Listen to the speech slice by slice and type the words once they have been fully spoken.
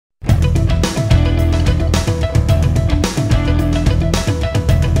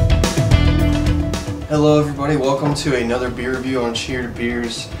Hello everybody, welcome to another beer review on Cheered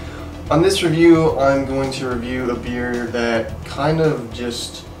Beers. On this review, I'm going to review a beer that kind of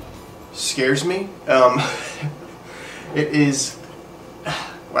just scares me. It is,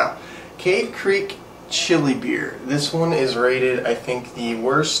 wow, Cave Creek Chili Beer. This one is rated, I think, the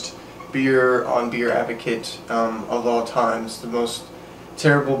worst beer on Beer Advocate of all time. It's the most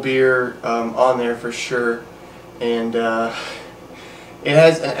terrible beer on there for sure. And it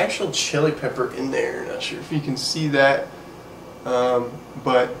has an actual chili pepper in there. Not sure if you can see that,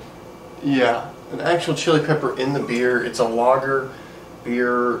 but yeah, an actual chili pepper in the beer. It's a lager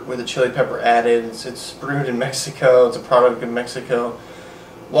beer with a chili pepper added. It's brewed in Mexico. It's a product of Mexico.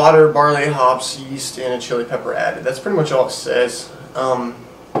 Water, barley, hops, yeast, and a chili pepper added. That's pretty much all it says.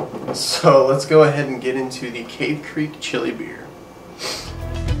 So let's go ahead and get into the Cave Creek Chili Beer.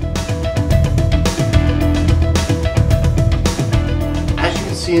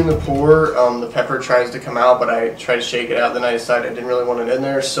 See in the pour, the pepper tries to come out, but I try to shake it out. Then I decided I didn't really want it in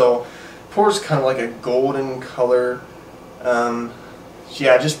there, so pours kind of like a golden color.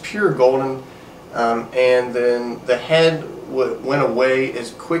 Yeah, just pure golden. And then the head went away as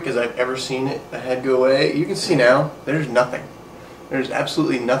quick as I've ever seen it. The head go away. You can see now there's nothing. There's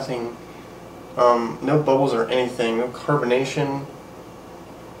absolutely nothing. No bubbles or anything. No carbonation.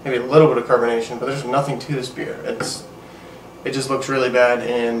 Maybe a little bit of carbonation, but there's nothing to this beer. It just looks really bad,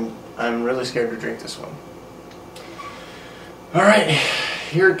 and I'm really scared to drink this one. Alright,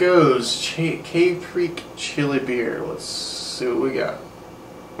 here it goes. Cave Creek Chili Beer. Let's see what we got.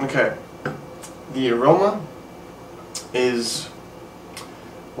 Okay. The aroma is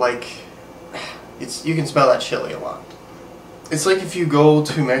like, you can smell that chili a lot. It's like if you go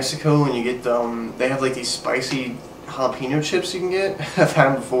to Mexico and you get they have like these spicy jalapeno chips you can get. I've had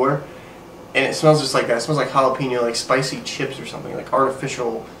them before. And it smells just like that. It smells like jalapeno, like spicy chips or something, like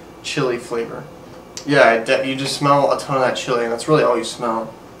artificial chili flavor. Yeah, you just smell a ton of that chili, and that's really all you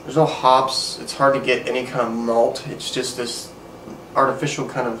smell. There's no hops. It's hard to get any kind of malt. It's just this artificial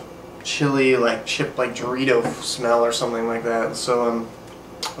kind of chili, like chip, like Dorito smell or something like that. So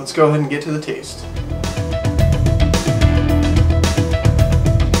let's go ahead and get to the taste.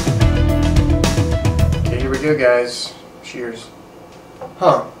 Okay, here we go, guys. Cheers.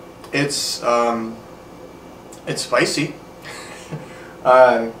 Huh. It's spicy.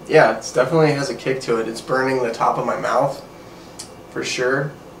 Yeah, it definitely has a kick to it. It's burning the top of my mouth, for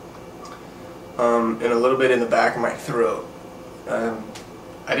sure, and a little bit in the back of my throat. I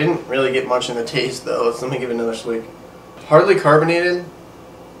didn't really get much in the taste, though. Let me give it another swig. Hardly carbonated,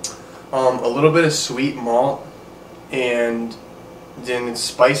 a little bit of sweet malt, and then it's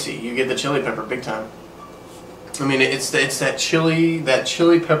spicy. You get the chili pepper big time. I mean, it's that chili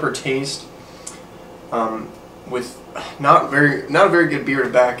pepper taste, with not a very good beer to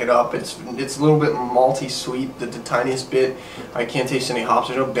back it up. It's a little bit malty sweet, the tiniest bit. I can't taste any hops.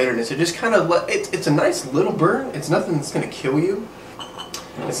 There's no bitterness. It just kind of it's a nice little burn. It's nothing that's gonna kill you.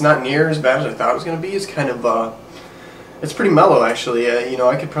 It's not near as bad as I thought it was gonna be. It's kind of it's pretty mellow actually. You know,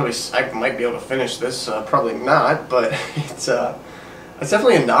 I might be able to finish this. Probably not, but it's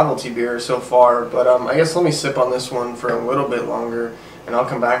definitely a novelty beer so far, but I guess let me sip on this one for a little bit longer, and I'll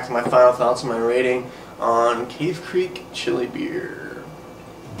come back to my final thoughts and my rating on Cave Creek Chili Beer.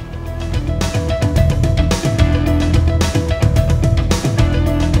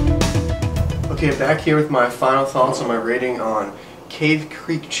 Okay, back here with my final thoughts and my rating on Cave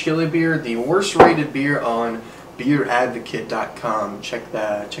Creek Chili Beer, the worst rated beer on BeerAdvocate.com. Check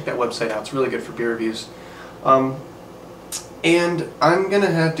that website out. It's really good for beer reviews. And I'm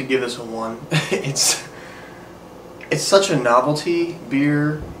gonna have to give this a 1. It's such a novelty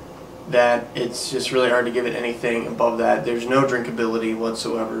beer that it's just really hard to give it anything above that. There's no drinkability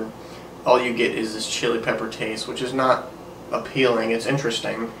whatsoever. All you get is this chili pepper taste, which is not appealing. It's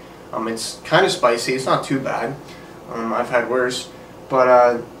interesting. It's kind of spicy. It's not too bad. I've had worse,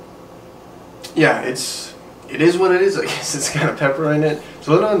 but yeah, it is what it is. I guess it's got a pepper in it. It's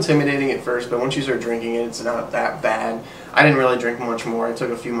a little intimidating at first, but once you start drinking it, it's not that bad. I didn't really drink much more. I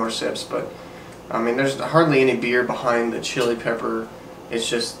took a few more sips, but I mean, there's hardly any beer behind the chili pepper. It's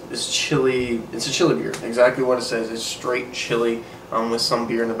just this chili. It's a chili beer. Exactly what it says. It's straight chili with some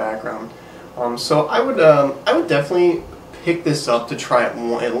beer in the background. So I would definitely pick this up to try it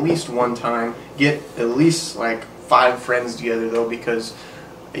at least one time. Get at least like 5 friends together though, because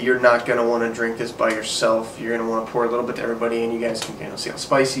you're not going to want to drink this by yourself. You're going to want to pour a little bit to everybody, and you guys can see how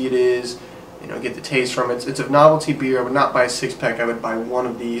spicy it is, get the taste from it. It's a novelty beer. I would not buy a 6-pack. I would buy one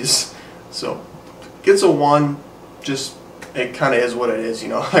of these. So, gets a 1. Just it kind of is what it is, you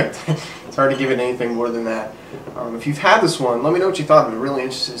know. It's hard to give it anything more than that. If you've had this one, let me know what you thought. I'm really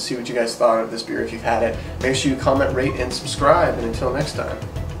interested to see what you guys thought of this beer if you've had it. Make sure you comment, rate, and subscribe. And until next time,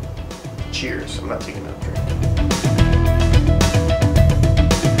 cheers. I'm not taking another drink.